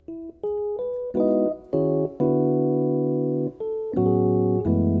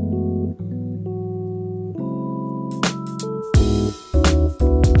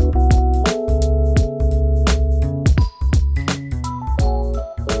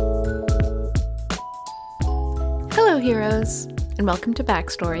heroes, and welcome to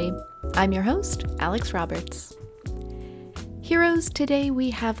Backstory. I'm your host, Alex Roberts. Heroes, today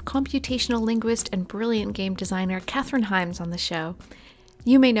we have computational linguist and brilliant game designer Katherine Himes on the show.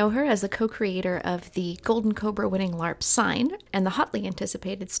 You may know her as the co-creator of the Golden Cobra winning LARP Sign and the hotly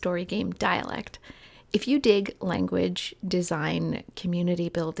anticipated story game Dialect. If you dig language, design, community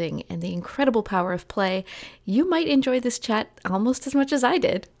building, and the incredible power of play, you might enjoy this chat almost as much as I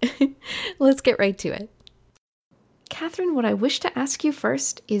did. Let's get right to it. Katherine, what I wish to ask you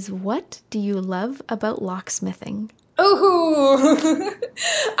first is, what do you love about locksmithing? Oh,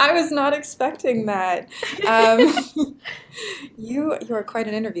 I was not expecting that. You are quite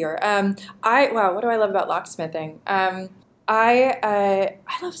an interviewer. What do I love about locksmithing? I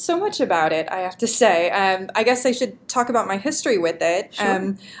love so much about it, I have to say. I guess I should talk about my history with it.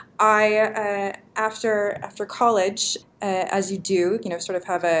 Sure. After college, as you do, sort of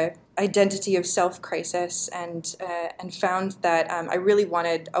have a identity of self-crisis, and found that I really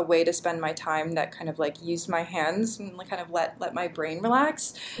wanted a way to spend my time that kind of like used my hands and kind of let my brain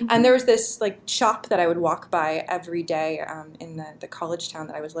relax. Mm-hmm. And there was this like shop that I would walk by every day in the college town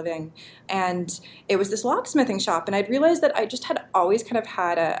that I was living, and it was this locksmithing shop, and I'd realized that I just had always kind of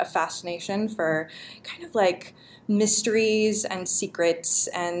had a fascination for kind of like mysteries and secrets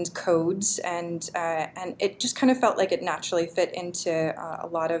and codes, and it just kind of felt like it naturally fit into a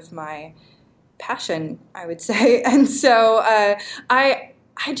lot of my passion, I would say. And so I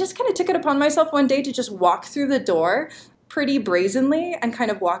just kind of took it upon myself one day to just walk through the door pretty brazenly and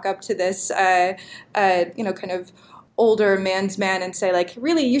kind of walk up to this kind of older man's man and say, like,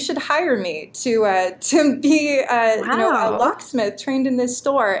 really, you should hire me to be a locksmith trained in this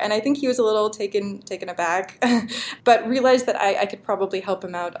store. And I think he was a little taken aback, but realized that I could probably help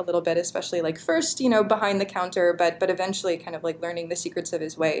him out a little bit, especially like first behind the counter, but eventually kind of like learning the secrets of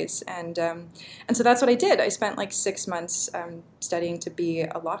his ways. And so that's what I did. I spent like 6 months studying to be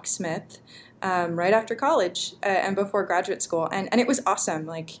a locksmith. Right after college and before graduate school. And it was awesome.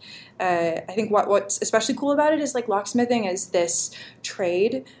 Like, I think what's especially cool about it is like locksmithing is this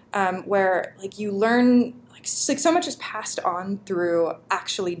trade where like you learn like so much is passed on through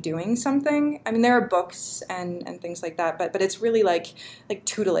actually doing something. I mean, there are books and things like that, but it's really like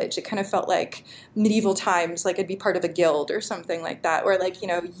tutelage. It kind of felt like medieval times, like I'd be part of a guild or something like that, where like,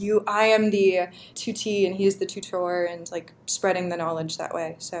 I am the tutee and he is the tutor, and like spreading the knowledge that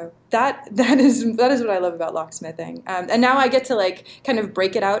way. So that is what I love about locksmithing. And now I get to like kind of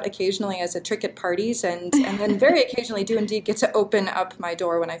break it out occasionally as a trick at parties, and then very occasionally do indeed get to open up my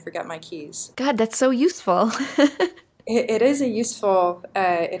door when I forget my keys. God, that's so useful. It is a useful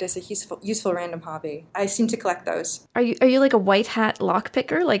random hobby. I seem to collect those. Are you like a white hat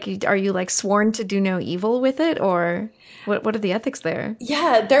lockpicker? Like, are you like sworn to do no evil with it, or what are the ethics there?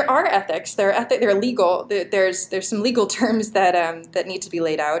 Yeah, there are ethics. They're legal. There's some legal terms that need to be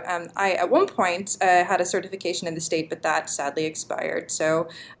laid out. I at one point had a certification in the state, but that sadly expired. So,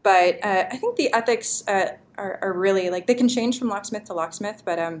 but I think the ethics are really like they can change from locksmith to locksmith,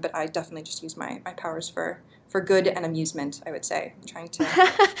 but I definitely just use my powers for good and amusement, I would say. I'm trying to...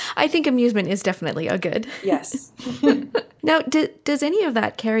 I think amusement is definitely a good. Yes. Now, does any of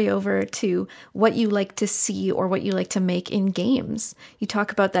that carry over to what you like to see or what you like to make in games? You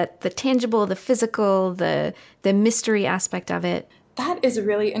talk about that, the tangible, the physical, the mystery aspect of it. That is a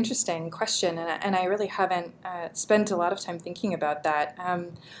really interesting question, and I really haven't spent a lot of time thinking about that.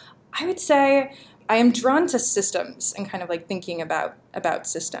 I would say I am drawn to systems and kind of like thinking about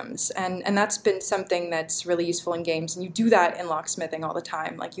systems. And that's been something that's really useful in games. And you do that in locksmithing all the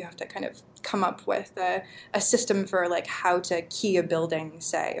time. Like you have to kind of come up with a system for like how to key a building,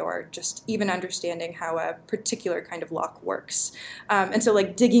 say, or just even understanding how a particular kind of lock works. And so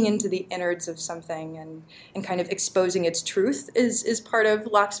like digging into the innards of something and kind of exposing its truth is part of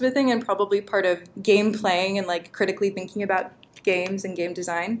locksmithing, and probably part of game playing and like critically thinking about games and game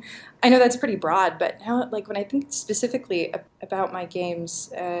design. I know that's pretty broad, but now, like when I think specifically about my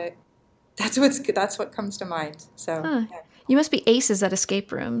games, that's what comes to mind. So yeah. You must be aces at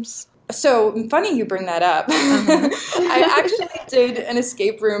escape rooms. So funny you bring that up. Uh-huh. I actually did an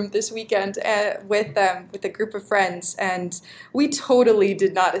escape room this weekend with a group of friends, and we totally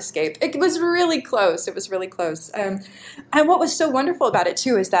did not escape. It was really close. And what was so wonderful about it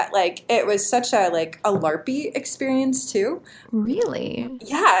too is that like it was such a LARPy experience too. Really?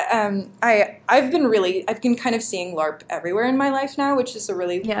 Yeah. I've been kind of seeing LARP everywhere in my life now, which is a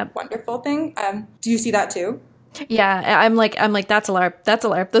really wonderful thing. Do you see that too? Yeah, I'm like, that's a LARP. That's a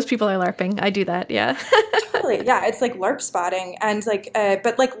LARP. Those people are LARPing. I do that. Yeah. Totally. Yeah. It's like LARP spotting, and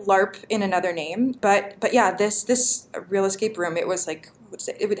but like LARP in another name. But yeah, this real escape room, it was like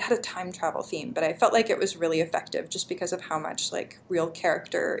it had a time travel theme, but I felt like it was really effective just because of how much like real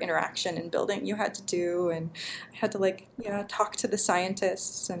character interaction and building you had to do, and I had to like talk to the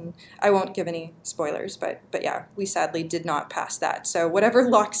scientists, and I won't give any spoilers, but yeah, we sadly did not pass that. So whatever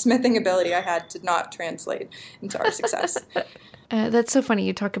locksmithing ability I had did not translate into our success. That's so funny.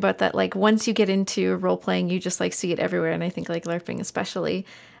 You talk about that. Like once you get into role playing, you just like see it everywhere, and I think like LARPing especially.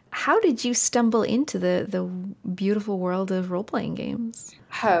 How did you stumble into the beautiful world of role-playing games?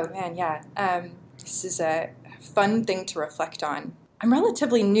 Oh, man, yeah. This is a fun thing to reflect on. I'm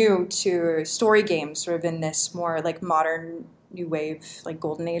relatively new to story games, sort of in this more like modern new wave, like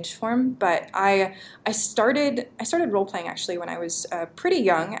golden age form. But I started role-playing actually when I was pretty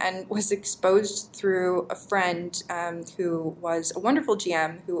young, and was exposed through a friend who was a wonderful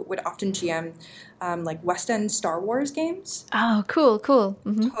GM who would often GM like West End Star Wars games. Oh, cool.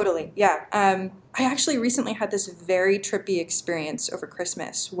 Mm-hmm. Totally, yeah. I actually recently had this very trippy experience over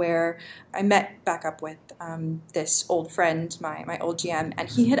Christmas where I met back up with this old friend, my old GM, and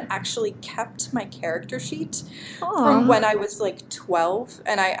he had actually kept my character sheet from when I was like 12,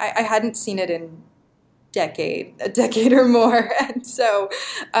 and I hadn't seen it in a decade or more. And so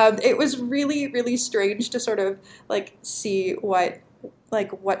it was really, really strange to sort of like see what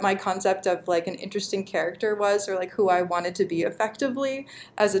my concept of like an interesting character was, or like who I wanted to be effectively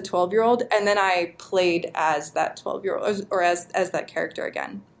as a 12-year-old. And then I played as that 12-year-old or as that character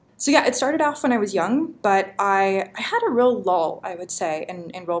again. So yeah, it started off when I was young, but I had a real lull, I would say,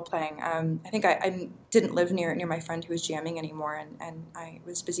 in role playing. I think I didn't live near my friend who was GMing anymore, and I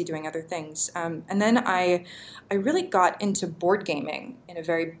was busy doing other things. And then I really got into board gaming in a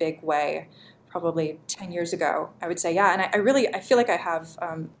very big way, probably 10 years ago, I would say, yeah. And I feel like I have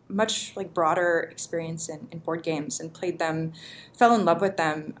much like broader experience in board games, and played them, fell in love with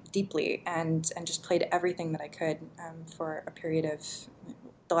them deeply, and just played everything that I could for a period of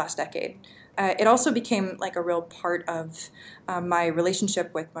the last decade. It also became like a real part of my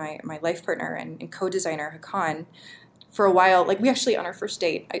relationship with my life partner and co-designer, Hakan. For a while, like we actually on our first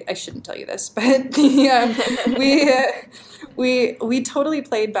date, I shouldn't tell you this, but we totally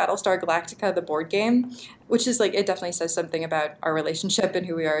played Battlestar Galactica, the board game, which is like, it definitely says something about our relationship and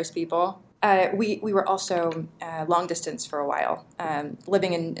who we are as people. We were also long distance for a while,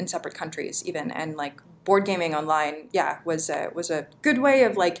 living in separate countries even, and like board gaming online, was a good way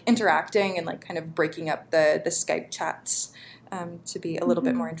of like interacting and like kind of breaking up the Skype chats. To be a little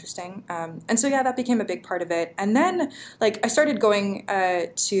bit more interesting. And so, that became a big part of it. And then, like, I started going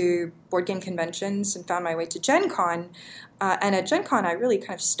to board game conventions and found my way to Gen Con. And at Gen Con, I really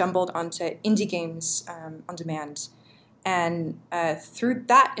kind of stumbled onto indie games on demand. And through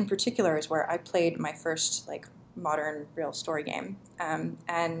that in particular is where I played my first, like, modern real story game.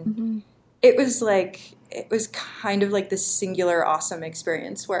 It was kind of like this singular awesome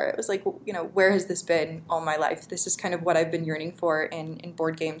experience where it was like, where has this been all my life? This is kind of what I've been yearning for in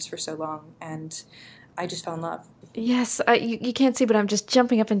board games for so long. And I just fell in love. Yes, you can't see, but I'm just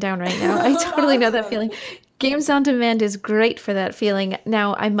jumping up and down right now. I totally know that feeling. Games on Demand is great for that feeling.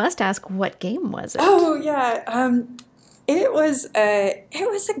 Now, I must ask, what game was it? Oh, yeah. It was a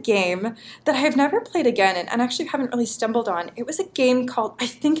game that I have never played again, and actually haven't really stumbled on. It was a game called, I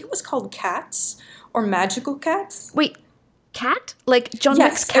think it was called Cats, or Magical Cats. Wait, cat? Like John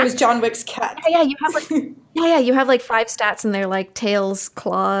Wick's cat? Yes, it was John Wick's cat. Yeah, you have like you have like 5 stats, and they're like tails,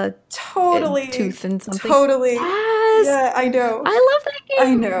 claw, totally, tooth, and something. Totally. Yes. Yeah, I know. I love that game.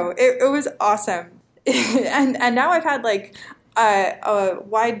 I know. It was awesome. and now I've had like a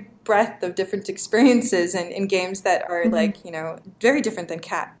wide breadth of different experiences in games that are like, very different than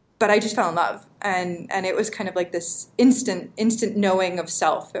Cat. But I just fell in love, and it was kind of like this instant knowing of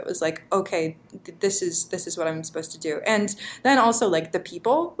self. It was like, okay, this is what I'm supposed to do. And then also like the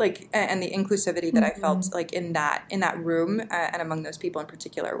people, like, and the inclusivity that I felt like in that room and among those people in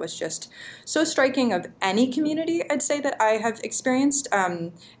particular was just so striking of any community, I'd say, that I have experienced,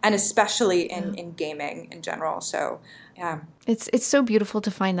 and especially in gaming in general. So yeah. It's so beautiful to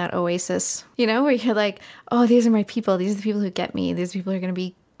find that oasis, where you're like, oh, these are my people. These are the people who get me. These people are going to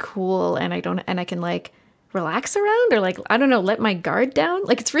be cool, and I can like relax around, or like, I don't know, let my guard down.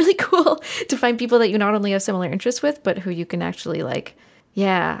 Like, it's really cool to find people that you not only have similar interests with, but who you can actually like,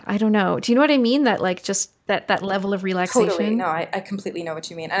 I don't know. Do you know what I mean? That like just that level of relaxation. Totally. No, I completely know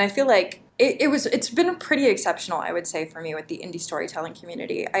what you mean. And I feel like it's been pretty exceptional, I would say, for me with the indie storytelling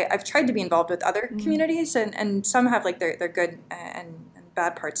community. I've tried to be involved with other communities, and some have like their good and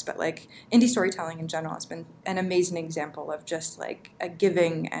bad parts, but like indie storytelling in general has been an amazing example of just like a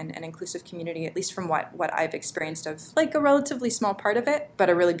giving and an inclusive community, at least from what I've experienced of like a relatively small part of it, but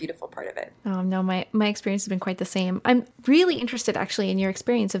a really beautiful part of it. No, my experience has been quite the same. I'm really interested actually in your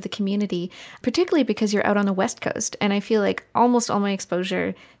experience of the community, particularly because you're out on the West Coast. And I feel like almost all my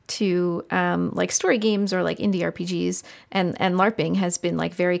exposure to like story games or like indie RPGs and LARPing has been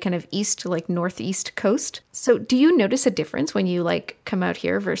like very kind of east to like northeast coast. So do you notice a difference when you like come out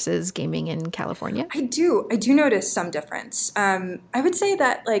here versus gaming in California? I do notice some difference. I would say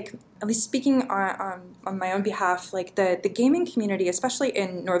that like, at least speaking on my own behalf, like the gaming community, especially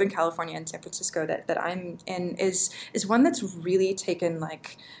in Northern California and San Francisco that I'm in, is one that's really taken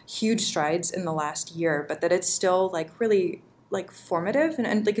like huge strides in the last year, but that it's still like really like formative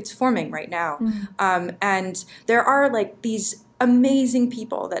and like it's forming right now. And there are like these amazing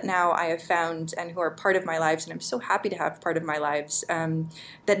people that now I have found and who are part of my lives, and I'm so happy to have part of my lives,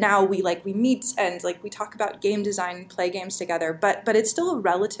 that now we meet and like we talk about game design, play games together, but it's still a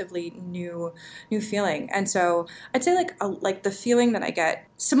relatively new feeling. And so I'd say like the feeling that I get,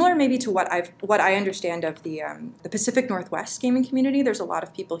 similar maybe to what I understand of the Pacific Northwest gaming community. There's a lot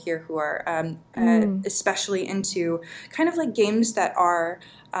of people here who are especially into kind of like games that are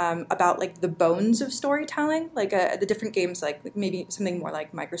about like the bones of storytelling, like the different games, like maybe something more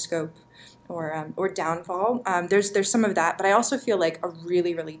like Microscope or Downfall. There's some of that, but I also feel like a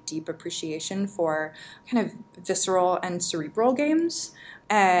really, really deep appreciation for kind of visceral and cerebral games.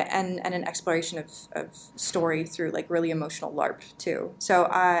 And an exploration of story through like really emotional LARP too. So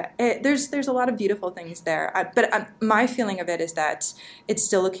there's a lot of beautiful things there. But my feeling of it is that it's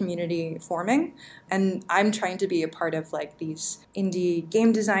still a community forming, and I'm trying to be a part of like these indie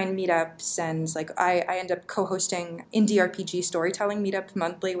game design meetups, and like I end up co-hosting indie RPG storytelling meetup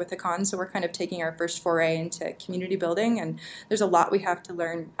monthly with Hakan. So we're kind of taking our first foray into community building, and there's a lot we have to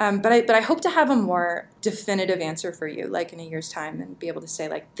learn. But I hope to have a more definitive answer for you, like in a year's time, and be able to say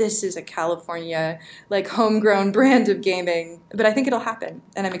like this is a California like homegrown brand of gaming. But I think it'll happen,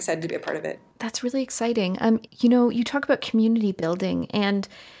 and I'm excited to be a part of it. That's really exciting. You talk about community building, and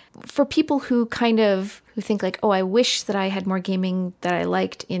for people who think like, oh, I wish that I had more gaming that I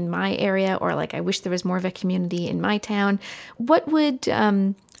liked in my area, or like I wish there was more of a community in my town, what would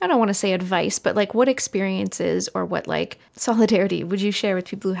I don't want to say advice, but like what experiences or what like solidarity would you share with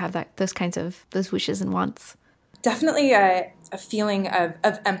people who have those wishes and wants? Definitely a feeling of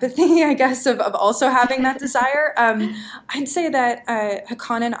empathy, I guess, of also having that desire. I'd say that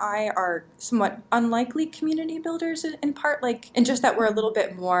Hakan and I are somewhat unlikely community builders in part, like, and just that we're a little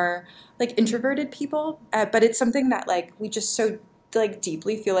bit more like introverted people. But it's something that like we just so like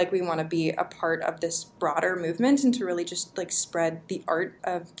deeply feel like we want to be a part of this broader movement, and to really just like spread the art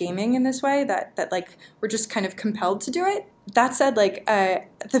of gaming in this way that like we're just kind of compelled to do it. That said, like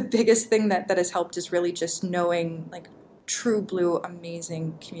the biggest thing that has helped is really just knowing like true blue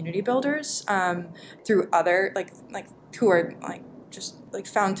amazing community builders through other like who are like just like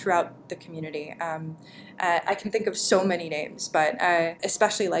found throughout the community. I can think of so many names, but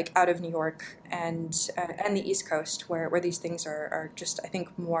especially like out of New York and the East Coast, where these things are just, I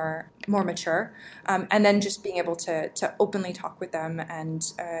think, more mature, and then just being able to openly talk with them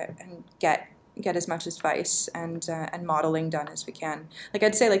and get as much advice and modeling done as we can. Like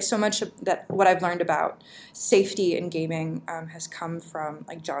I'd say, like so much of that what I've learned about safety in gaming has come from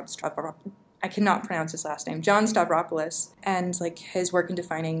like John Stavropoulos. I cannot pronounce his last name, John Stavropoulos, and like his work in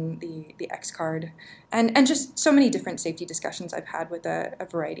defining the X card, and just so many different safety discussions I've had with a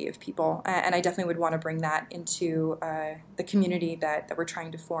variety of people. And I definitely would want to bring that into the community that we're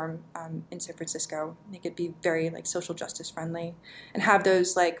trying to form in San Francisco. Make it be very like social justice friendly, and have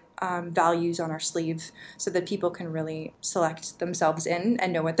those like values on our sleeve, so that people can really select themselves in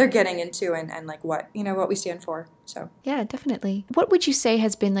and know what they're getting into, and like what we stand for. So yeah, definitely. What would you say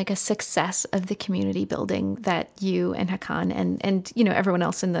has been like a success of the community building that you and Hakan and everyone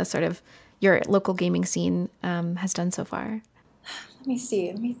else in the sort of your local gaming scene has done so far? Let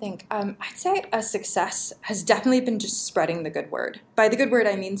me think. I'd say a success has definitely been just spreading the good word. By the good word,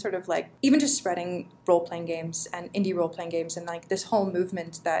 I mean sort of like even just spreading role-playing games and indie role-playing games, and like this whole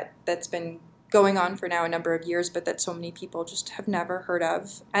movement that's been going on for now a number of years, but that so many people just have never heard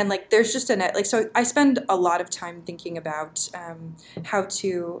of. And like there's just so I spend a lot of time thinking about how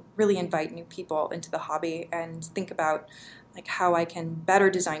to really invite new people into the hobby, and think about like how I can better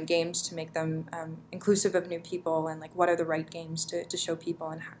design games to make them inclusive of new people, and like what are the right games to show people,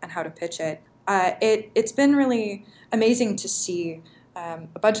 and how to pitch it. It's been really amazing to see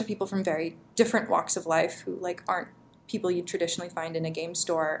a bunch of people from very different walks of life who like aren't people you traditionally find in a game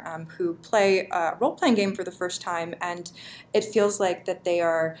store who play a role-playing game for the first time, and it feels like that they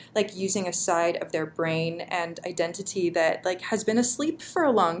are like using a side of their brain and identity that like has been asleep for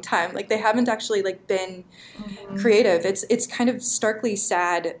a long time. Like they haven't actually like been creative. It's kind of starkly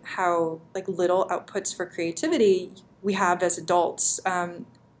sad how like little outputs for creativity we have as adults,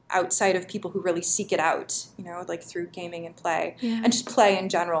 outside of people who really seek it out, you know, like through gaming and play, and just play in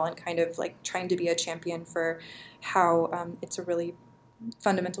general, and kind of like trying to be a champion for how it's a really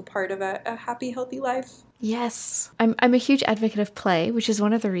fundamental part of a happy, healthy life. Yes. I'm a huge advocate of play, which is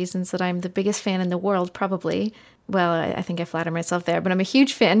one of the reasons that I'm the biggest fan in the world, probably. Well, I think I flatter myself there, but I'm a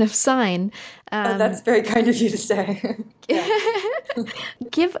huge fan of Sign. That's very kind of you to say.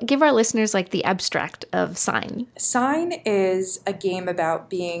 Give our listeners like the abstract of Sign. Sign is a game about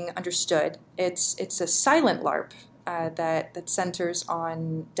being understood. It's a silent LARP that centers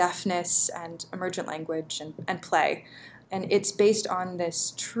on deafness and emergent language and play. And it's based on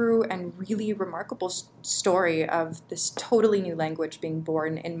this true and really remarkable story of this totally new language being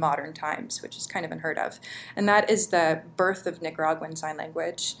born in modern times, which is kind of unheard of. And that is the birth of Nicaraguan Sign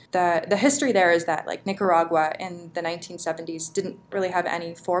Language. The history there is that like Nicaragua in the 1970s didn't really have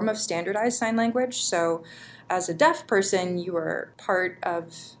any form of standardized sign language. So as a deaf person, you were part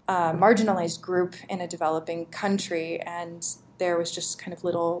of a marginalized group in a developing country, and there was just kind of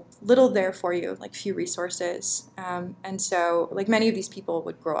little there for you, like few resources. And so like many of these people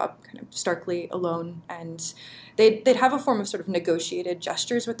would grow up kind of starkly alone, and they'd have a form of sort of negotiated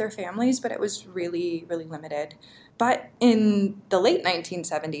gestures with their families, but it was really, really limited. But in the late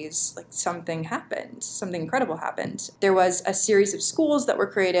 1970s, like something incredible happened. There was a series of schools that were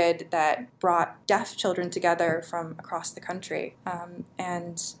created that brought deaf children together from across the country.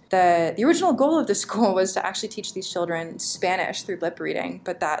 And the original goal of the school was to actually teach these children Spanish through lip reading,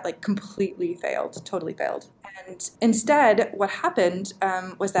 but that like completely failed, totally failed. And instead, what happened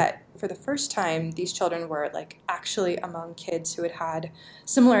was that for the first time, these children were like actually among kids who had had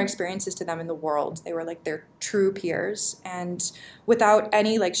similar experiences to them in the world. They were like their true peers, and without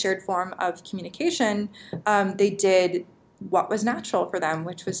any like shared form of communication, they did what was natural for them,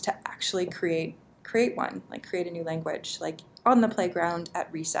 which was to actually create a new language, like on the playground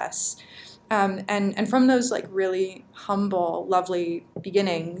at recess. And from those like really humble, lovely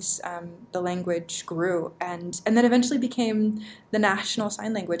beginnings, the language grew and then eventually became the national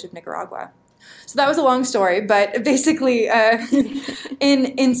sign language of Nicaragua. So that was a long story, but basically,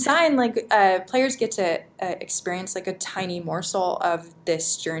 in Sign, like players get to experience like a tiny morsel of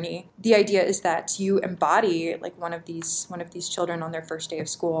this journey. The idea is that you embody like one of these children on their first day of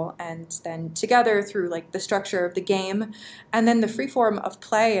school, and then together through like the structure of the game, and then the free form of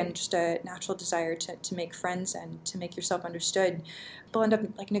play and just a natural desire to make friends and to make yourself understood, people end up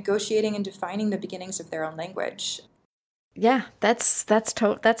like negotiating and defining the beginnings of their own language. Yeah, that's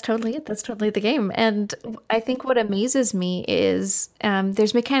totally it. That's totally the game. And I think what amazes me is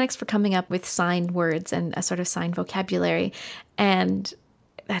there's mechanics for coming up with signed words and a sort of signed vocabulary, and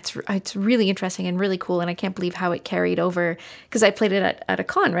it's really interesting and really cool. And I can't believe how it carried over, because I played it at a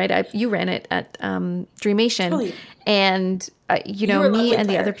con, right? You ran it at Dreamation, totally. And me and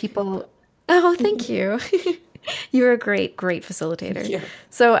the other people. Oh, thank you. You're a great facilitator. Yeah.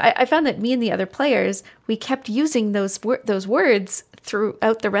 So I found that me and the other players, we kept using those words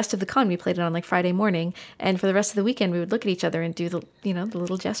throughout the rest of the con. We played it on like Friday morning, and for the rest of the weekend, we would look at each other and do the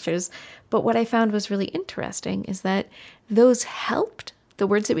little gestures. But what I found was really interesting is that those helped. The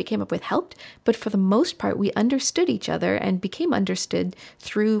words that we came up with helped, but for the most part, we understood each other and became understood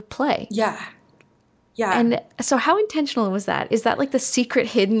through play. Yeah. Yeah. And so how intentional was that? Is that like the secret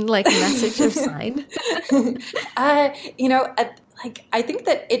hidden like message of Sign? I think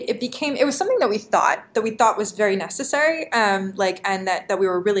that it was something that we thought was very necessary, and that we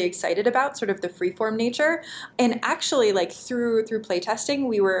were really excited about, sort of the freeform nature. And actually, like through playtesting,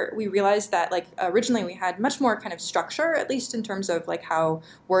 we realized that like originally we had much more kind of structure, at least in terms of like how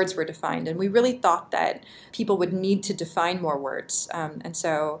words were defined, and we really thought that people would need to define more words, and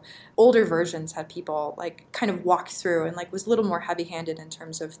so older versions had people like kind of walk through and like was a little more heavy-handed in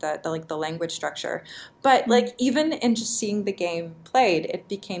terms of the language structure. But like even in just seeing the game played, it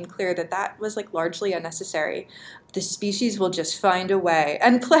became clear that was like largely unnecessary. The species will just find a way,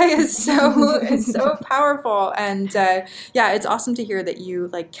 and play is so powerful. And it's awesome to hear that you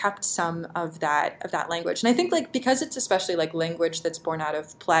like kept some of that language. And I think like because it's especially like language that's born out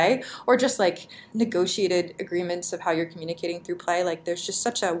of play, or just like negotiated agreements of how you're communicating through play, like there's just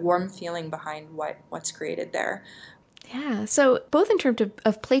such a warm feeling behind what's created there. Yeah. So both in terms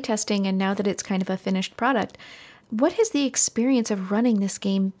of playtesting and now that it's kind of a finished product, what has the experience of running this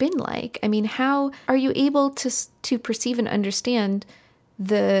game been like? I mean, how are you able to perceive and understand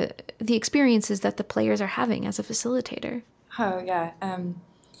the experiences that the players are having as a facilitator? Oh, yeah.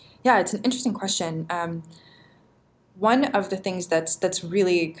 Yeah, it's an interesting question. One of the things that's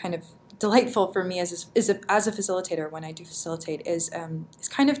really kind of delightful for me as a facilitator when I do facilitate is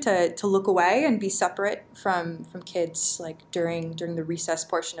kind of to look away and be separate from kids, like during the recess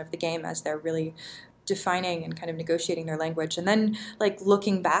portion of the game, as they're really defining and kind of negotiating their language, and then like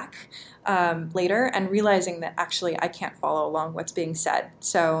looking back later and realizing that actually I can't follow along what's being said.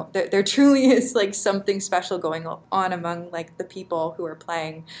 So there truly is like something special going on among like the people who are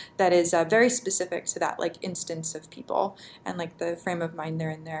playing that is very specific to that like instance of people and like the frame of mind they're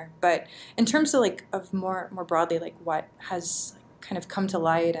in there. But in terms of like of more broadly, like what has kind of come to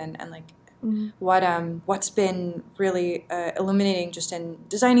light and like what's been really illuminating just in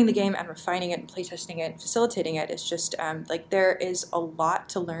designing the game and refining it and playtesting it and facilitating it is just like there is a lot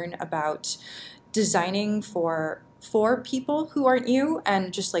to learn about designing for people who aren't you,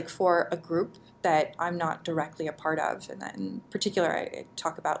 and just like for a group that I'm not directly a part of. And then in particular, I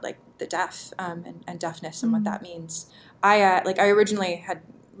talk about like the deaf and deafness and what that means. I originally had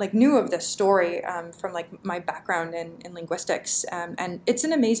like knew of this story from like my background in linguistics, and it's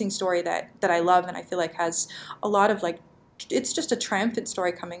an amazing story that I love, and I feel like has a lot of like, it's just a triumphant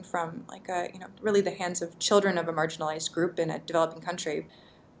story coming from like really the hands of children of a marginalized group in a developing country.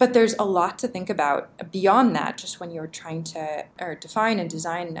 But there's a lot to think about beyond that, just when you're trying to define and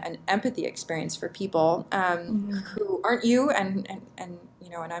design an empathy experience for people who aren't you, and and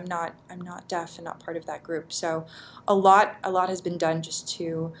I'm not deaf and not part of that group. So a lot has been done just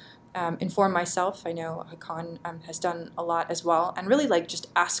to inform myself. I know Hakan has done a lot as well, and really like just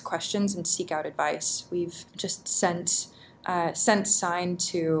ask questions and seek out advice. We've just sent sign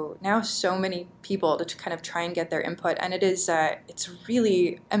to now so many people to kind of try and get their input, and it's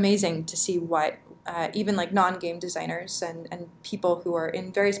really amazing to see what even like non-game designers and people who are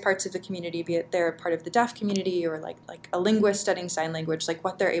in various parts of the community, be it they're part of the deaf community or like a linguist studying sign language, like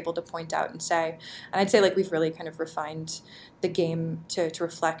what they're able to point out and say. And I'd say like we've really kind of refined the game to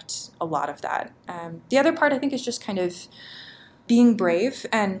reflect a lot of that. The other part I think is just kind of being brave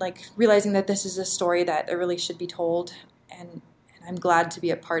and like realizing that this is a story that really should be told. And I'm glad to be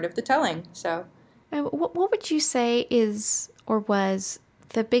a part of the telling. So, what would you say is or was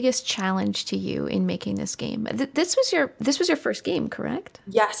the biggest challenge to you in making this game? This was your first game, correct?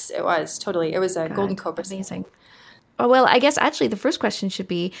 Yes, it was totally. It was a Golden Cobra. Amazing. Oh, well, I guess actually the first question should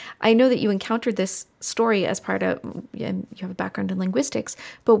be: I know that you encountered this story as part of, and you have a background in linguistics,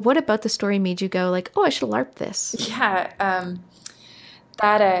 but what about the story made you go like, "Oh, I should LARP this"? Yeah,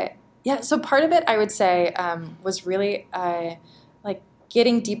 yeah, so part of it, I would say, was really like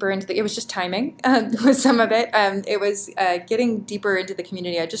getting deeper into it was just timing was some of it. It was getting deeper into the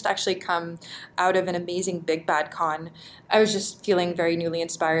community. I just actually come out of an amazing Big Bad Con. I was just feeling very newly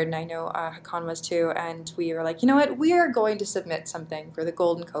inspired, and I know Hakan was too, and we were like, you know what, we are going to submit something for the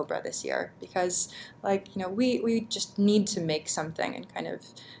Golden Cobra this year because like, we just need to make something and kind of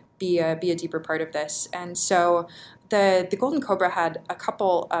be a deeper part of this. And so the Golden Cobra had a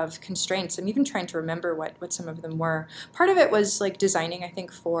couple of constraints. I'm even trying to remember what some of them were. Part of it was like designing, I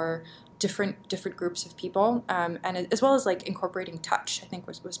think, for different groups of people, and as well as like incorporating touch, I think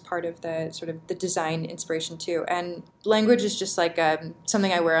was part of the sort of the design inspiration too. And language is just like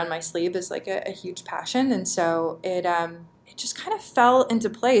something I wear on my sleeve is like a huge passion. And so it just kind of fell into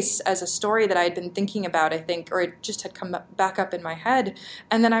place as a story that I had been thinking about, I think, or it just had come back up in my head.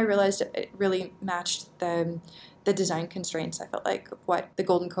 And then I realized it really matched the design constraints, I felt like, of what the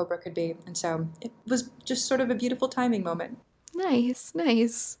Golden Cobra could be. And so it was just sort of a beautiful timing moment. Nice.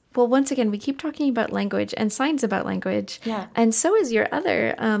 Well, once again, we keep talking about language and signs about language. Yeah. And so is your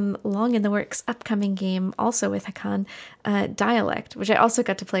other long in the works upcoming game, also with Hakan, Dialect, which I also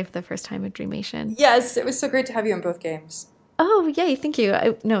got to play for the first time at Dreamation. Yes, it was so great to have you in both games. Oh, yay, thank you.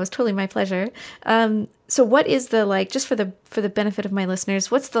 No, it was totally my pleasure. So what is the, like, just for the benefit of my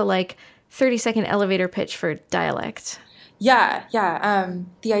listeners, what's the, like, 30-second elevator pitch for Dialect? Yeah.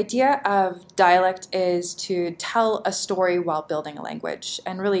 The idea of Dialect is to tell a story while building a language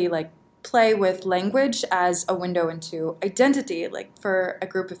and really, like, play with language as a window into identity, like, for a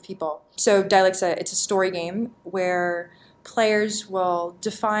group of people. So Dialect's it's a story game where players will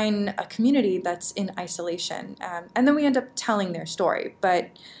define a community that's in isolation, and then we end up telling their story. But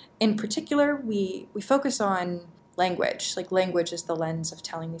in particular, we focus on language. Like, language is the lens of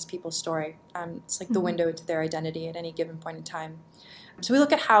telling these people's story. It's like the window into their identity at any given point in time. So we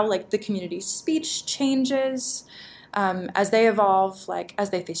look at how, like, the community's speech changes, as they evolve, like as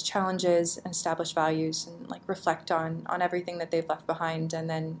they face challenges and establish values and like reflect on everything that they've left behind, and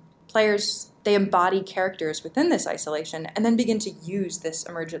then players, they embody characters within this isolation and then begin to use this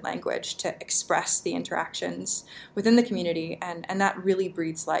emergent language to express the interactions within the community, and that really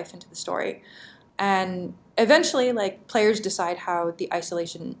breathes life into the story. And eventually, like, players decide how the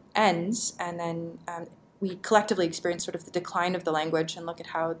isolation ends, and then we collectively experience sort of the decline of the language and look at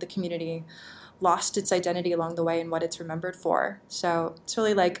how the community lost its identity along the way and what it's remembered for. So it's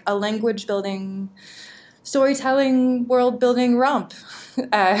really like a language building, storytelling, world building romp.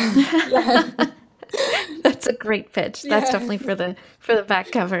 Yeah. That's a great pitch. That's definitely for the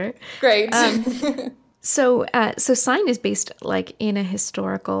back cover. Great. So Sign is based like in a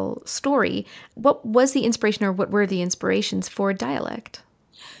historical story. What was the inspiration, or what were the inspirations for Dialect?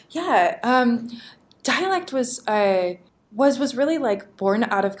 Yeah, Dialect was really like born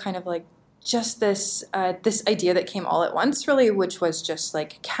out of kind of like just this idea that came all at once, really, which was just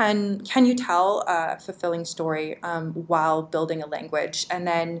like, can you tell a fulfilling story while building a language, and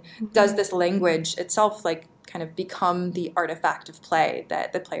then does this language itself like kind of become the artifact of play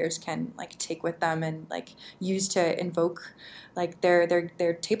that the players can like take with them and like use to invoke like their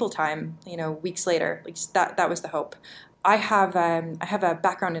table time, weeks later. Like that was the hope. I have a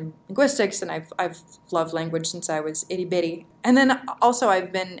background in linguistics, and I've loved language since I was itty bitty. And then also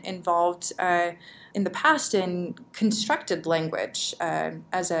I've been involved in the past in constructed language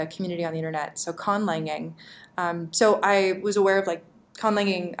as a community on the internet, so conlanging. So I was aware of like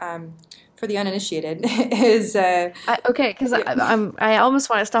conlanging. For the uninitiated, is okay, because I almost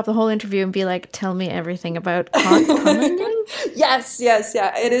want to stop the whole interview and be like, tell me everything about conlanging. Yes,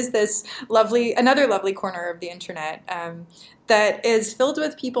 yeah. It is this another lovely corner of the internet that is filled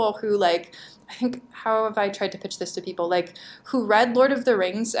with people who like, I think, how have I tried to pitch this to people? Like, who read Lord of the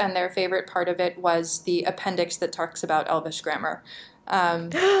Rings and their favorite part of it was the appendix that talks about Elvish grammar.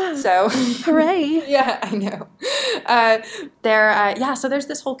 So hooray! Yeah, I know. So there's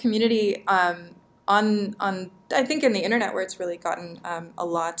this whole community on I think in the internet where it's really gotten a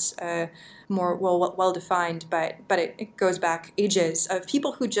lot more well defined, but it goes back ages of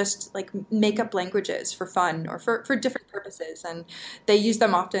people who just like make up languages for fun or for different purposes, and they use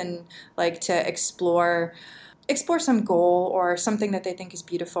them often like to explore some goal or something that they think is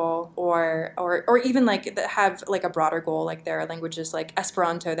beautiful, or even like have like a broader goal. Like there are languages like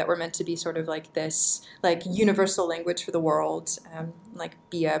Esperanto that were meant to be sort of like this like universal language for the world, like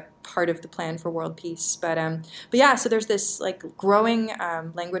be a part of the plan for world peace. But yeah, so there's this like growing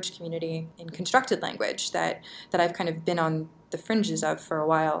language community in constructed language that I've kind of been on the fringes of for a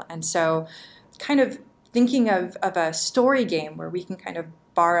while, and so kind of thinking of a story game where we can kind of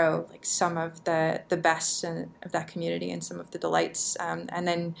borrow like some of the best of that community and some of the delights, and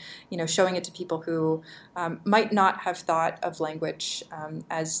then showing it to people who might not have thought of language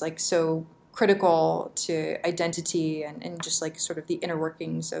as like so critical to identity and just like sort of the inner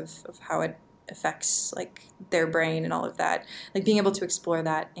workings of how it affects like their brain and all of that. Like being able to explore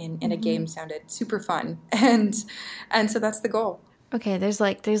that in a game sounded super fun, and so that's the goal. Okay, there's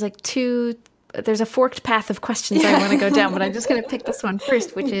a forked path of questions I want to go down, but I'm just going to pick this one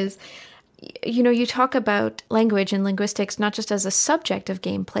first, which is, you talk about language and linguistics not just as a subject of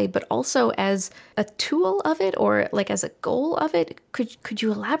gameplay, but also as a tool of it, or like as a goal of it. Could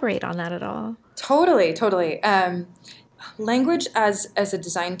you elaborate on that at all? Totally. Language as a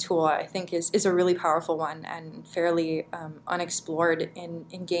design tool, I think, is a really powerful one and fairly unexplored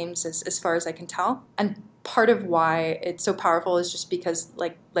in games as far as I can tell. And part of why it's so powerful is just because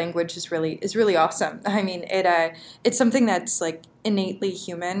like language is really awesome. I mean, it's something that's like innately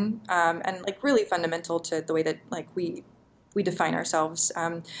human and like really fundamental to the way that like we define ourselves.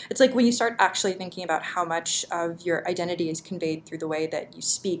 It's like when you start actually thinking about how much of your identity is conveyed through the way that you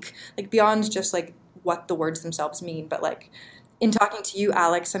speak, like beyond just like what the words themselves mean, but like in talking to you,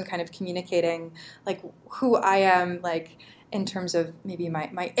 Alex, I'm kind of communicating like who I am, like in terms of maybe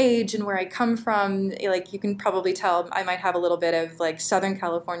my age and where I come from. Like you can probably tell I might have a little bit of like Southern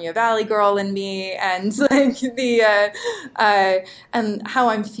California Valley girl in me, and like the and how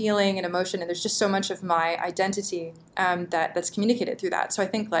I'm feeling and emotion. And there's just so much of my identity that's communicated through that. So I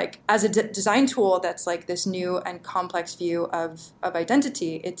think like as a design tool, that's like this new and complex view of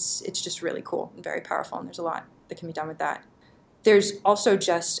identity. It's just really cool and very powerful, and there's a lot that can be done with that. There's also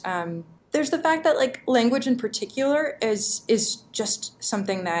just there's the fact that like language in particular is just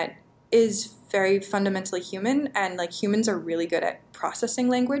something that is very fundamentally human, and like humans are really good at processing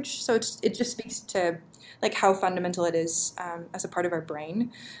language. So it just speaks to like how fundamental it is as a part of our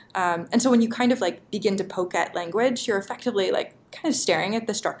brain. And so when you kind of like begin to poke at language, you're effectively like kind of staring at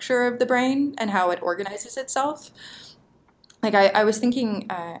the structure of the brain and how it organizes itself. Like I was thinking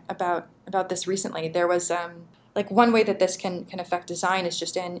about this recently. There was like one way that this can affect design is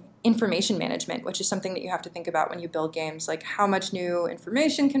just in information management, which is something that you have to think about when you build games. Like how much new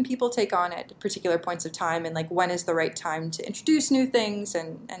information can people take on at particular points of time, and like when is the right time to introduce new things,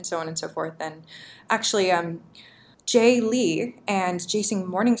 and so on and so forth. And actually, Jay Lee and Jason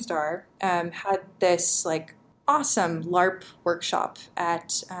Morningstar had this like awesome LARP workshop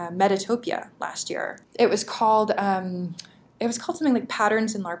at Metatopia last year. It was called something like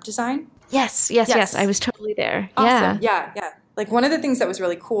Patterns in LARP Design. Yes. I was totally there. Awesome. Yeah. Like one of the things that was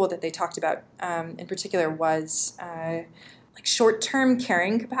really cool that they talked about in particular was like short-term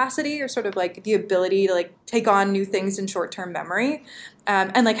carrying capacity, or sort of like the ability to like take on new things in short-term memory,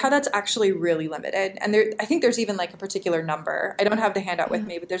 and like how that's actually really limited. And I think there's even like a particular number. I don't have the handout with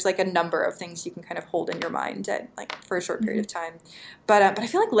me, but there's like a number of things you can kind of hold in your mind at like for a short period of time. But I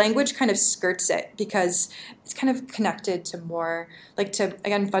feel like language kind of skirts it because it's kind of connected to more like to,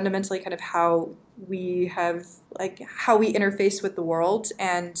 again, fundamentally kind of how we interface with the world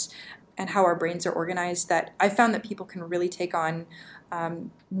and how our brains are organized, that I found that people can really take on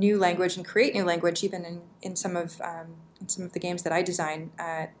new language and create new language, even in some of the games that I design,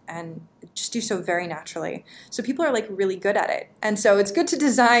 and just do so very naturally. So people are like really good at it, and so it's good to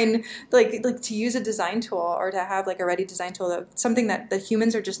design like to use a design tool, or to have like a ready design tool, something that the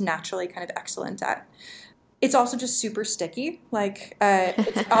humans are just naturally kind of excellent at. It's also just super sticky. Like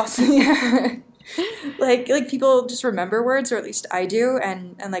it's also yeah. like people just remember words, or at least I do,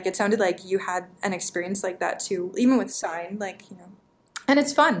 and like it sounded like you had an experience like that too, even with sign, like, you know, and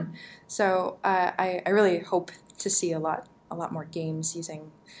it's fun. So I really hope to see a lot more games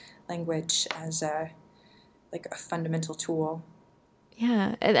using language as a fundamental tool.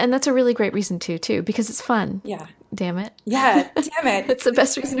 Yeah, and that's a really great reason too, because it's fun. Yeah. Damn it. Yeah, damn it. It's the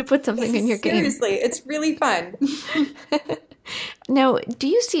best reason to put something in your game. Seriously, it's really fun. Now, do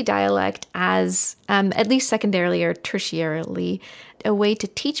you see dialect as, at least secondarily or tertiarily, a way to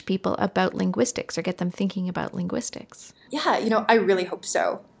teach people about linguistics or get them thinking about linguistics? Yeah, you know, I really hope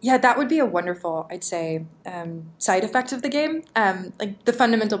so. Yeah, that would be a wonderful, I'd say, side effect of the game. Like the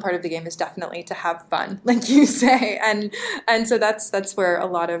fundamental part of the game is definitely to have fun, like you say, and so that's where a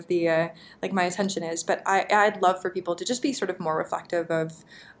lot of the like my attention is. But I'd love for people to just be sort of more reflective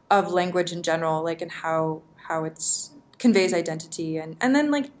of language in general, like, and how it's conveys identity, and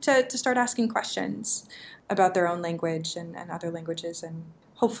then like to start asking questions about their own language and other languages, and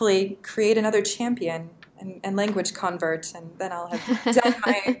hopefully create another champion and language convert, and then I'll have done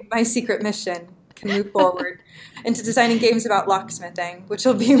my secret mission, can move forward into designing games about locksmithing, which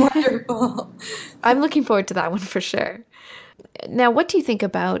will be wonderful. I'm looking forward to that one for sure. Now, what do you think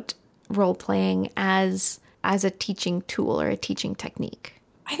about role-playing as a teaching tool or a teaching technique?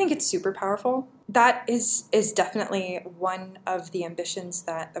 I think it's super powerful. That is definitely one of the ambitions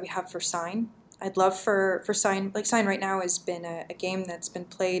that we have for Sign. I'd love for Sign, like Sign right now has been a game that's been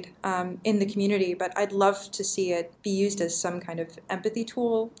played in the community, but I'd love to see it be used as some kind of empathy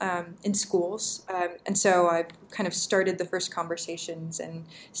tool in schools. And so I've kind of started the first conversations and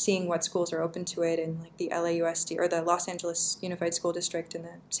seeing what schools are open to it in like the LAUSD or the Los Angeles Unified School District and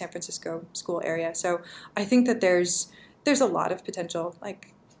the San Francisco school area. So I think that there's a lot of potential.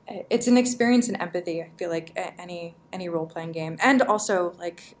 Like, it's an experience in empathy, I feel like, any role-playing game, and also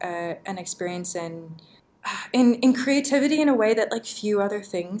like an experience in creativity in a way that like few other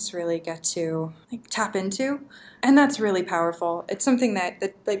things really get to like tap into, and that's really powerful. It's something that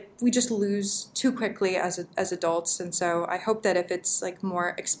like we just lose too quickly as adults, and so I hope that if it's like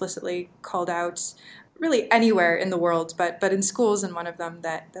more explicitly called out, really anywhere in the world, but in schools and one of them,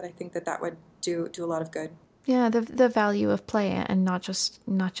 that I think that would do a lot of good. Yeah, the value of play, and not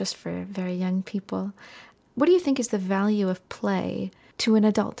just for very young people. What do you think is the value of play to an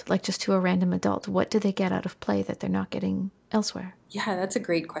adult, like just to a random adult? What do they get out of play that they're not getting elsewhere? Yeah, that's a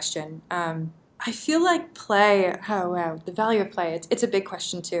great question. I feel like play, the value of play, it's a big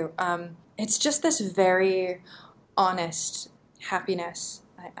question too. It's just this very honest happiness,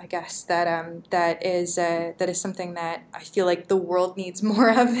 I guess, that is something that I feel like the world needs more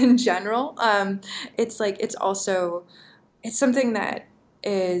of in general. It's something that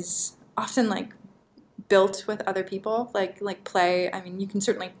is often like built with other people, like play. I mean, you can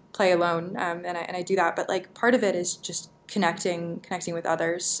certainly play alone, and I do that, but like part of it is just connecting with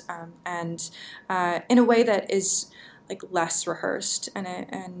others, and in a way that is like less rehearsed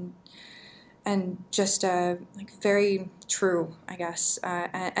and just like very true, I guess.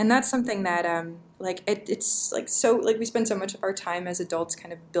 And that's something that like it's like so like we spend so much of our time as adults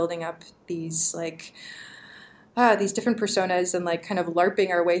kind of building up these different personas and like kind of LARPing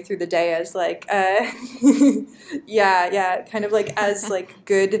our way through the day as like kind of like as like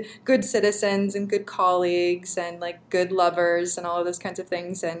good citizens and good colleagues and like good lovers and all of those kinds of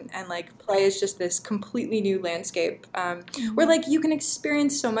things, and like play is just this completely new landscape where like you can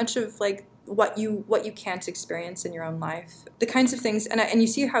experience so much of like what you can't experience in your own life, the kinds of things, and you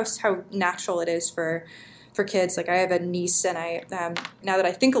see how natural it is for kids. Like I have a niece, and I now that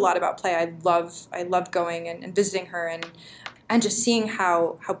I think a lot about play, I love going and visiting her and just seeing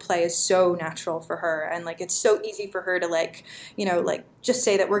how play is so natural for her, and like it's so easy for her to like, you know, like just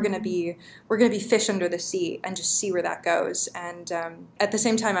say that we're gonna be fish under the sea and just see where that goes. And at the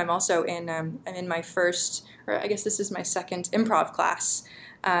same time, I'm also I'm in my first, or I guess this is my second improv class.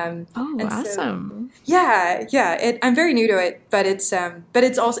 Awesome! So, I'm very new to it, but it's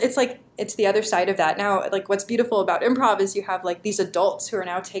also it's the other side of that. Now, like what's beautiful about improv is you have like these adults who are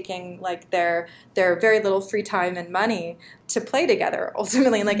now taking like their very little free time and money to play together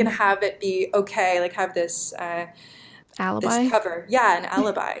ultimately, like, and have it be okay, like have this alibi, this cover, an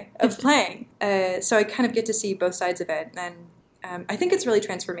alibi of playing. So I kind of get to see both sides of it, and I think it's really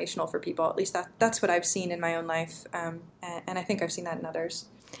transformational for people. At least that's what I've seen in my own life, and I think I've seen that in others.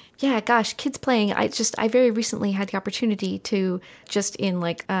 Yeah, gosh, kids playing. I very recently had the opportunity to just in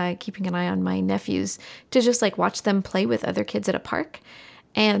like keeping an eye on my nephews to just like watch them play with other kids at a park.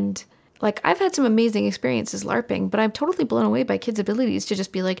 And like I've had some amazing experiences LARPing, but I'm totally blown away by kids' abilities to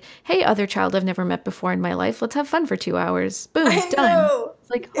just be like, hey, other child I've never met before in my life, let's have fun for 2 hours. Boom, done.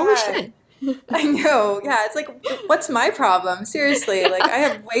 It's like, holy shit. I know. Yeah. It's like, what's my problem? Seriously. Like I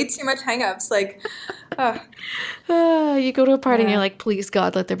have way too much hangups. Like, you go to a party and you're like, please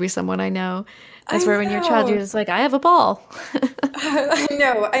God, let there be someone I know. That's where when you're a child, you're just like, I have a ball. I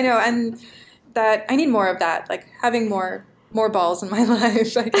know. And that I need more of that, like having more balls in my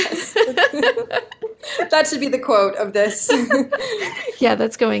life, I guess. That should be the quote of this. Yeah,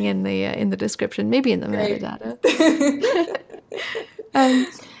 that's going in the description, maybe in the metadata.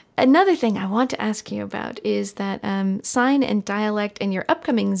 Another thing I want to ask you about is that Sign and Dialect and your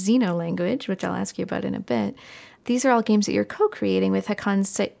upcoming Xeno language, which I'll ask you about in a bit, these are all games that you're co-creating with Hakan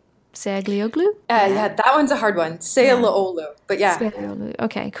Seaglioglu? Yeah, that one's a hard one. Seaglioglu, but yeah. Seaglioglu.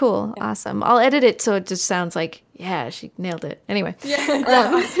 Okay, cool. Yeah. Awesome. I'll edit it so it just sounds like, yeah, she nailed it. Anyway.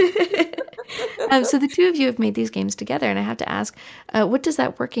 Yeah. So the two of you have made these games together, and I have to ask, what does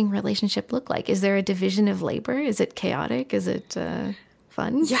that working relationship look like? Is there a division of labor? Is it chaotic? Is it...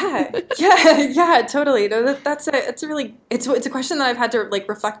 fun? Yeah, totally. No, it's a question that I've had to like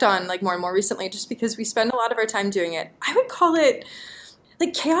reflect on like more and more recently, just because we spend a lot of our time doing it. I would call it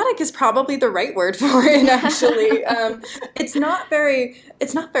like chaotic is probably the right word for it. Actually, it's not very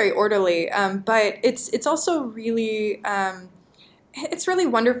orderly, but it's also really. It's really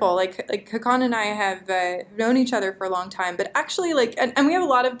wonderful. Like Hakan and I have known each other for a long time, but actually like, and we have a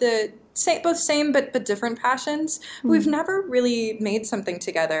lot of the same but different passions. Mm-hmm. We've never really made something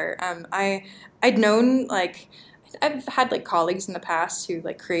together. I'd known like, I've had like colleagues in the past who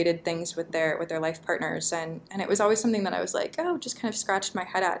like created things with their life partners, and it was always something that I was like, oh, just kind of scratched my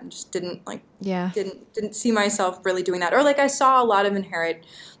head at and just didn't see myself really doing that. Or like I saw a lot of inherent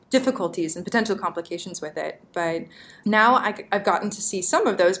difficulties and potential complications with it. But now I've gotten to see some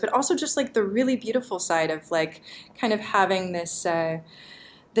of those, but also just like the really beautiful side of like kind of having this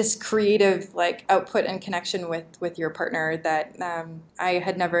this creative like output and connection with your partner that I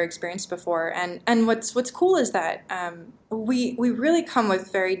had never experienced before. And what's cool is that we really come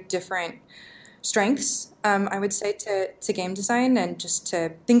with very different strengths, I would say, to game design and just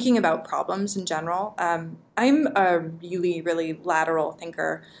to thinking about problems in general. I'm a really, really lateral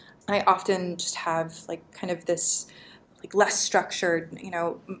thinker. I often just have like kind of this like less structured,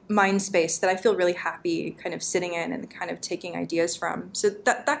 mind space that I feel really happy kind of sitting in and kind of taking ideas from. So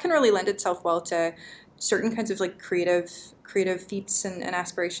that can really lend itself well to certain kinds of like creative feats and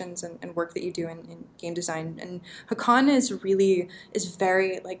aspirations and work that you do in game design. And Hakan is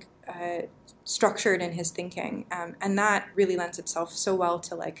very like structured in his thinking, and that really lends itself so well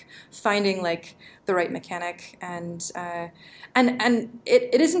to like finding like the right mechanic, and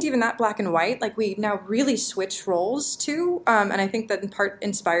it isn't even that black and white. Like we now really switch roles too, and I think that in part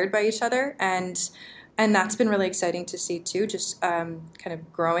inspired by each other, and that's been really exciting to see too, just kind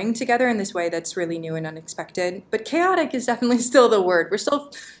of growing together in this way that's really new and unexpected. But chaotic is definitely still the word. We're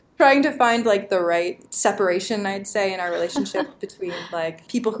still trying to find like the right separation, I'd say, in our relationship between like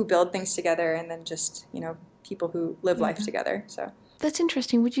people who build things together and then just, people who live life together. So that's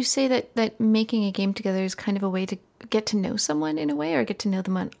interesting. Would you say that making a game together is kind of a way to get to know someone in a way, or get to know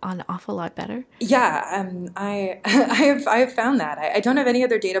them on an awful lot better? Yeah, I have found that. I don't have any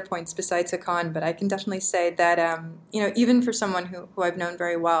other data points besides Hakan, but I can definitely say that even for someone who I've known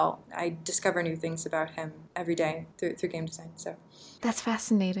very well, I discover new things about him every day through game design. So that's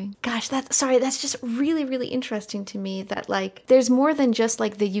fascinating. Gosh, that's just really, really interesting to me that like there's more than just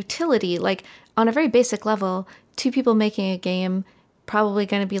like the utility. Like on a very basic level, two people making a game probably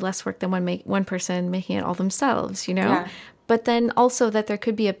going to be less work than one person making it all themselves, you know? Yeah. But then also that there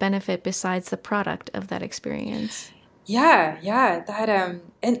could be a benefit besides the product of that experience. Yeah, that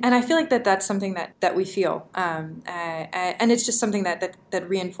and I feel like that's something that we feel, and it's just something that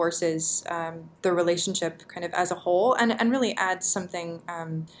reinforces the relationship kind of as a whole, and really adds something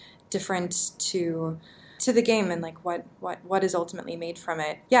different to the game and like what is ultimately made from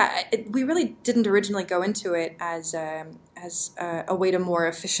it. Yeah, we really didn't originally go into it as a way to more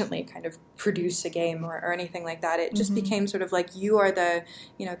efficiently kind of produce a game or anything like that. It just became sort of like you are the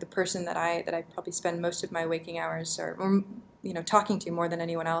person that I probably spend most of my waking hours or talking to more than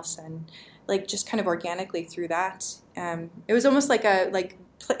anyone else, and like just kind of organically through that. It was almost like a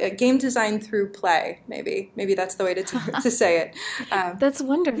game design through play, maybe that's the way to say it. That's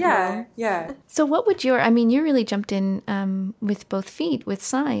wonderful. Yeah. So what would you really jumped in with both feet with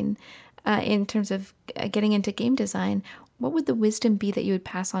Sign in terms of getting into game design. What would the wisdom be that you would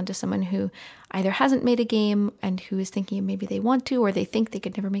pass on to someone who either hasn't made a game and who is thinking maybe they want to, or they think they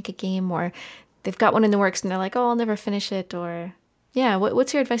could never make a game, or they've got one in the works and they're like, oh, I'll never finish it, or yeah,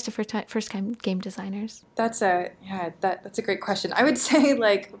 what's your advice to first-time game designers? That's a great question. I would say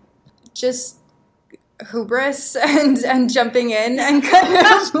like just hubris and jumping in and kind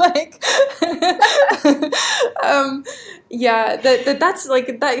of like that's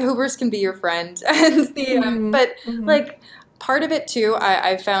like that hubris can be your friend, and like part of it too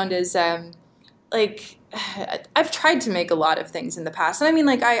I've found is like I've tried to make a lot of things in the past, and I mean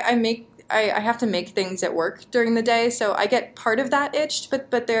like I have to make things at work during the day, so I get part of that itched, but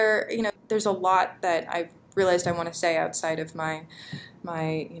there's a lot that I've realized I want to say outside of my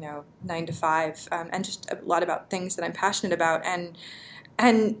 9 to 5, and just a lot about things that I'm passionate about, and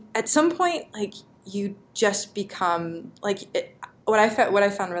at some point like you just become like what I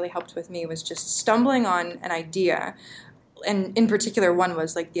found really helped with me was just stumbling on an idea, and in particular one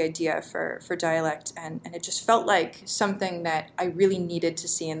was like the idea for Dialect, and it just felt like something that I really needed to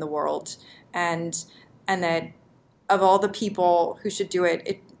see in the world, and that of all the people who should do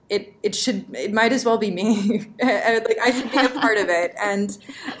it, it might as well be me. Like I should be a part of it, and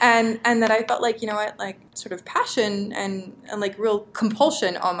that I felt like like sort of passion and like real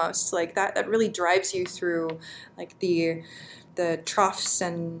compulsion almost, like that really drives you through like the troughs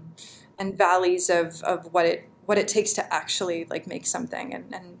and valleys of what it takes to actually like make something,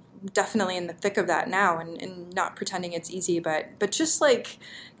 and definitely in the thick of that now, and not pretending it's easy, but just like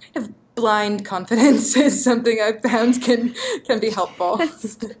kind of blind confidence is something I've found can be helpful.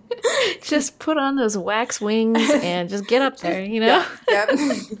 Just put on those wax wings and just get up there, Yeah.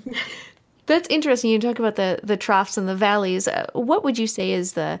 That's interesting. You talk about the troughs and the valleys. What would you say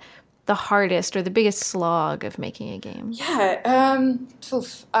is the hardest or the biggest slog of making a game? Yeah, it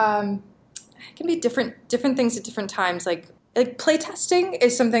can be different things at different times. Like playtesting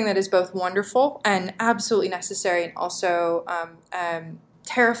is something that is both wonderful and absolutely necessary, and also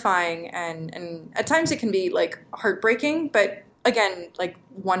terrifying, and at times it can be like heartbreaking, but again like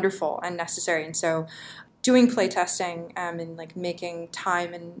wonderful and necessary. And so doing playtesting and like making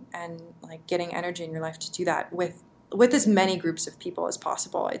time and like getting energy in your life to do that with as many groups of people as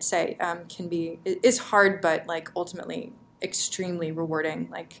possible, I'd say is hard, but like ultimately extremely rewarding,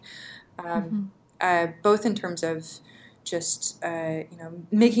 like both in terms of just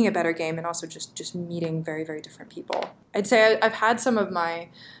making a better game, and also just meeting very, very different people. I'd say I've had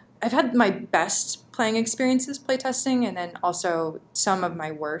my best playing experiences playtesting, and then also some of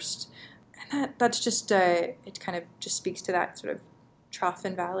my worst, and that's just it kind of just speaks to that sort of trough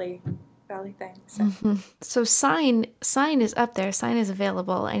and valley thing. So Sign is up there. Sign is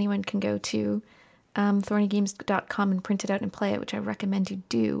available. Anyone can go to thornygames.com and print it out and play it, which I recommend you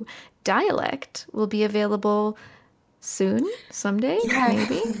do. Dialect will be available soon, someday,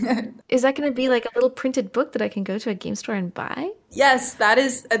 maybe. Is that going to be like a little printed book that I can go to a game store and buy? Yes, that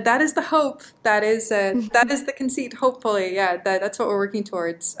is the hope. That is the conceit. Hopefully, yeah, that's what we're working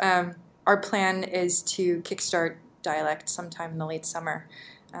towards. Our plan is to kickstart Dialect sometime in the late summer,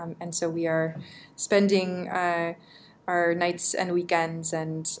 and so we are spending our nights and weekends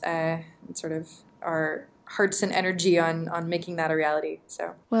and sort of our hearts and energy on making that a reality.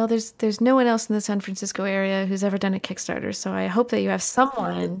 So Well, there's no one else in the San Francisco area who's ever done a Kickstarter, so I hope that you have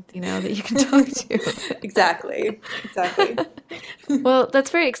someone, that you can talk to. exactly. Well, that's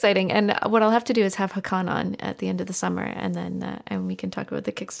very exciting. And what I'll have to do is have Hakan on at the end of the summer, and then and we can talk about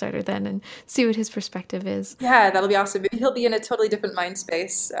the Kickstarter then and see what his perspective is. Yeah, that'll be awesome. Maybe he'll be in a totally different mind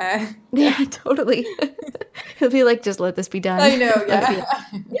space. Yeah, totally. He'll be like, just let this be done. I know, yeah.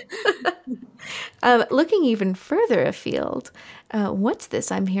 Looking even further afield, what's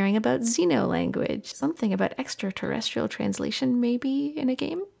this I'm hearing about xenolanguage? Something about extraterrestrial translation maybe in a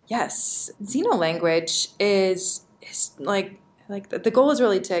game? Yes. Xenolanguage is like the goal is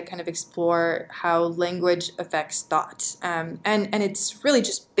really to kind of explore how language affects thought. And it's really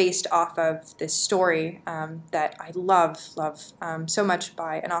just based off of this story that I love so much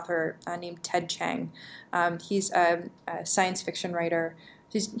by an author named Ted Chiang. He's a science fiction writer.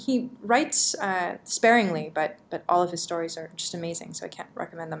 He writes sparingly, but all of his stories are just amazing, so I can't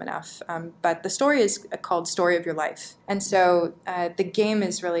recommend them enough. But the story is called Story of Your Life. And so the game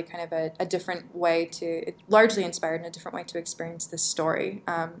is really kind of a different way largely inspired in a different way to experience this story.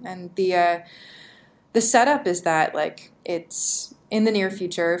 And the setup is that it's in the near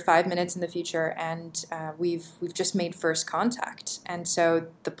future, 5 minutes in the future, and we've just made first contact. And so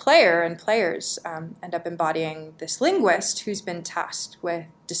the player and players end up embodying this linguist who's been tasked with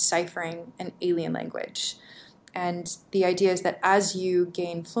deciphering an alien language. And the idea is that as you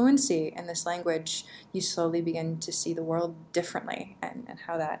gain fluency in this language, you slowly begin to see the world differently and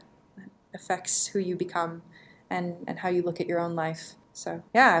how that affects who you become and how you look at your own life. So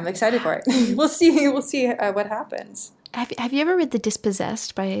yeah, I'm excited for it. We'll see what happens. Have you ever read The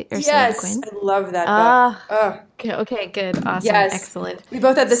Dispossessed by Ursula Le Yes, Guin? I love that book. Oh. Okay, good, awesome, Yes. Excellent. We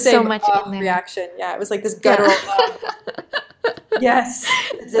both had the same so much in there. reaction. Yeah, it was like this guttural. Yes,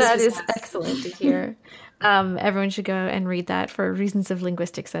 that is excellent to hear. Everyone should go and read that for reasons of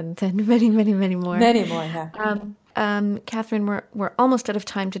linguistics and many, many, many more. Many more, yeah. Catherine, we're almost out of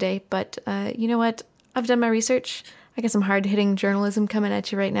time today, but you know what? I've done my research. I got some hard-hitting journalism coming at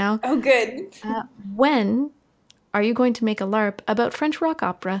you right now. Oh, good. When are you going to make a LARP about French rock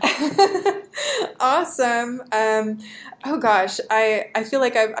opera? Awesome. Oh gosh, I feel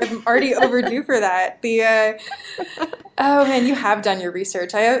like I'm already overdue for that. Oh man, you have done your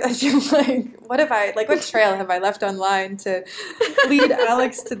research. I feel like what trail have I left online to lead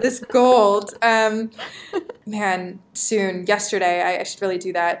Alex to this gold? Man, soon. Yesterday, I should really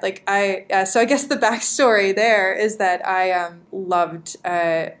do that. So I guess the backstory there is that I loved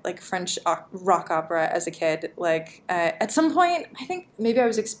French rock opera as a kid. At some point, I think maybe I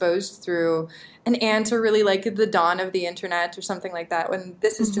was exposed through an aunt or really the dawn of the internet or something like that. When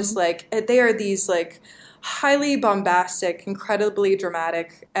this is just they are these highly bombastic, incredibly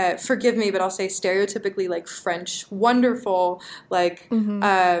dramatic, forgive me, but I'll say stereotypically French, wonderful, or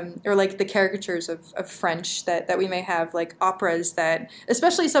the caricatures of French that we may have, operas that,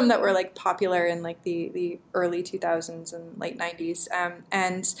 especially some that were popular in the early 2000s and late 90s.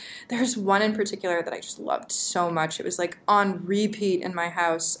 And there's one in particular that I just loved so much. It was on repeat in my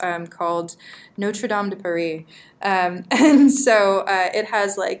house, called Notre Dame de Paris. And so it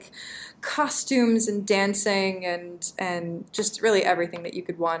has costumes and dancing and just really everything that you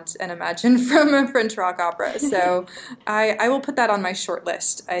could want and imagine from a French rock opera. So I will put that on my short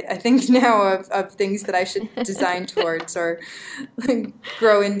list, I think now of things that I should design towards or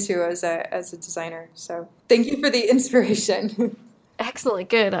grow into as a designer. So thank you for the inspiration. Excellent.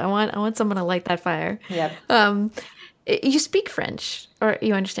 Good. I want someone to light that fire. Yeah. You speak French, or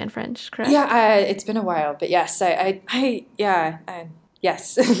you understand French, correct? Yeah, it's been a while, but yes,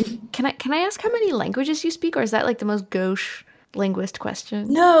 yes. Can I ask how many languages you speak, or is that the most gauche linguist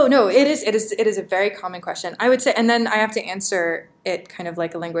question? No, it is a very common question, I would say, and then I have to answer it kind of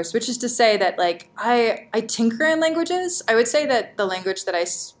like a linguist, which is to say that I tinker in languages. I would say that the language that I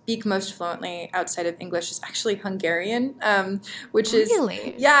speak most fluently outside of English is actually Hungarian, which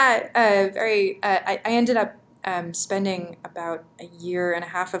really? I ended up spending about a year and a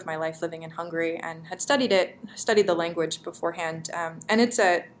half of my life living in Hungary and had studied the language beforehand. And it's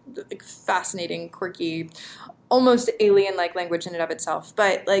a fascinating, quirky, almost alien-like language in and of itself.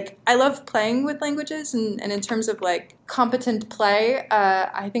 But I love playing with languages, and in terms of competent play,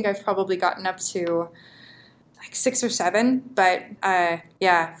 I think I've probably gotten up to 6 or 7. But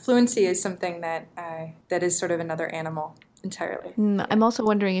fluency is something that is sort of another animal. Entirely. I'm also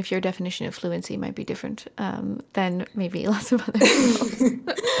wondering if your definition of fluency might be different than maybe lots of other people.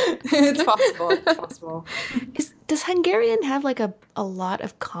 It's possible. Does Hungarian have like a lot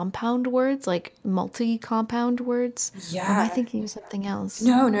of compound words, like multi-compound words? Yeah. Or am I thinking of something else?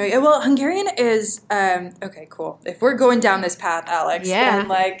 No. Well, Hungarian is okay. Cool. If we're going down this path, Alex, Yeah. then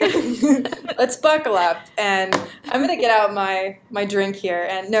like let's buckle up, and I'm gonna get out my drink here.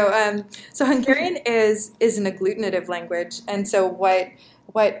 And no, so Hungarian is an agglutinative language, and so what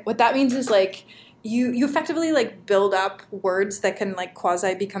that means is like you effectively like build up words that can like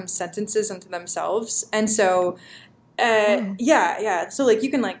quasi become sentences unto themselves, and so. Yeah. So like you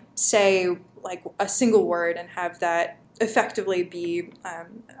can like say like a single word and have that effectively be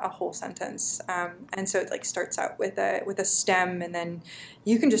a whole sentence. And so it like starts out with a stem, and then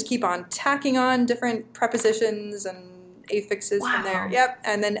you can just keep on tacking on different prepositions and affixes from there. Yep.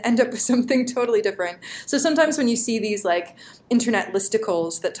 And then end up with something totally different. So sometimes when you see these like internet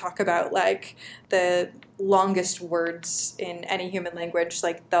listicles that talk about like the longest words in any human language,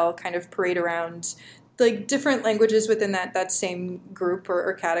 like they'll kind of parade around like different languages within that same group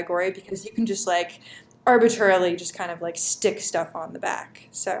or category, because you can just like arbitrarily just kind of like stick stuff on the back.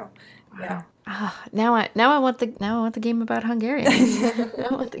 So yeah. Now I want the game about Hungarian. I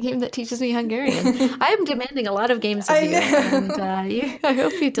want the game that teaches me Hungarian. I am demanding a lot of games of you, and I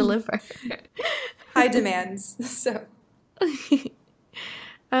hope you deliver. High demands. So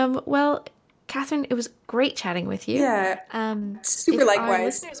well, Catherine, it was great chatting with you. Yeah. Super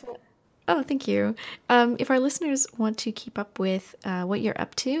likewise. Oh, thank you. If our listeners want to keep up with what you're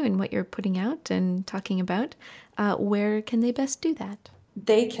up to and what you're putting out and talking about, where can they best do that?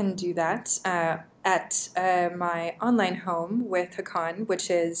 They can do that at my online home with Hakan, which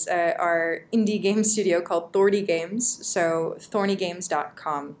is our indie game studio called Thorny Games. So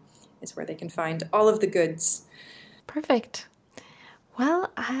thornygames.com is where they can find all of the goods. Perfect.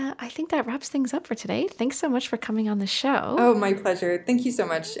 Well, I think that wraps things up for today. Thanks so much for coming on the show. Oh, my pleasure. Thank you so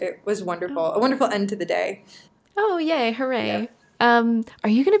much. It was wonderful. A wonderful end to the day. Oh, yay. Hooray. Yeah. Are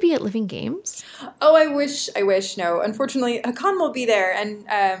you going to be at Living Games? Oh, I wish. No, unfortunately, Hakan will be there, and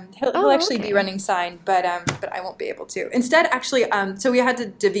he'll actually be running sign, but I won't be able to. Instead, actually, so we had to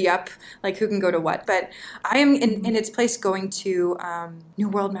divvy up like who can go to what. But I am in its place going to New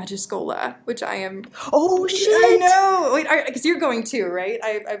World Magiscola, which I am. Oh shit! I know. Wait, because you're going too, right?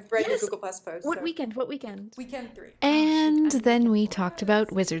 I've read your Google Plus post. What weekend? Weekend 3. And then we talked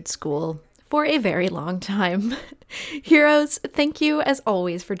about Wizard School for a very long time. Heroes, thank you as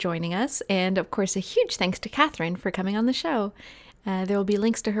always for joining us, and of course a huge thanks to Catherine for coming on the show. There will be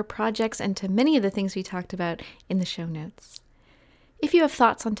links to her projects and to many of the things we talked about in the show notes. If you have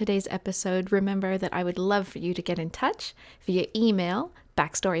thoughts on today's episode, remember that I would love for you to get in touch via email,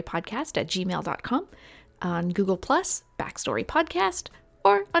 backstorypodcast@gmail.com, on Google+, Backstory Podcast,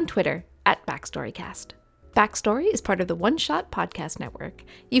 or on Twitter @BackstoryCast. Backstory is part of the One Shot Podcast Network.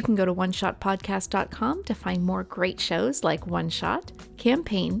 You can go to oneshotpodcast.com to find more great shows like One Shot,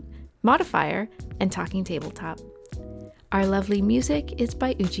 Campaign, Modifier, and Talking Tabletop. Our lovely music is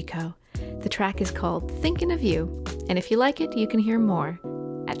by Ujiko. The track is called Thinkin' of You, and if you like it, you can hear more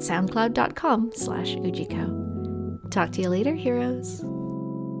at soundcloud.com/Ujiko. Talk to you later, heroes.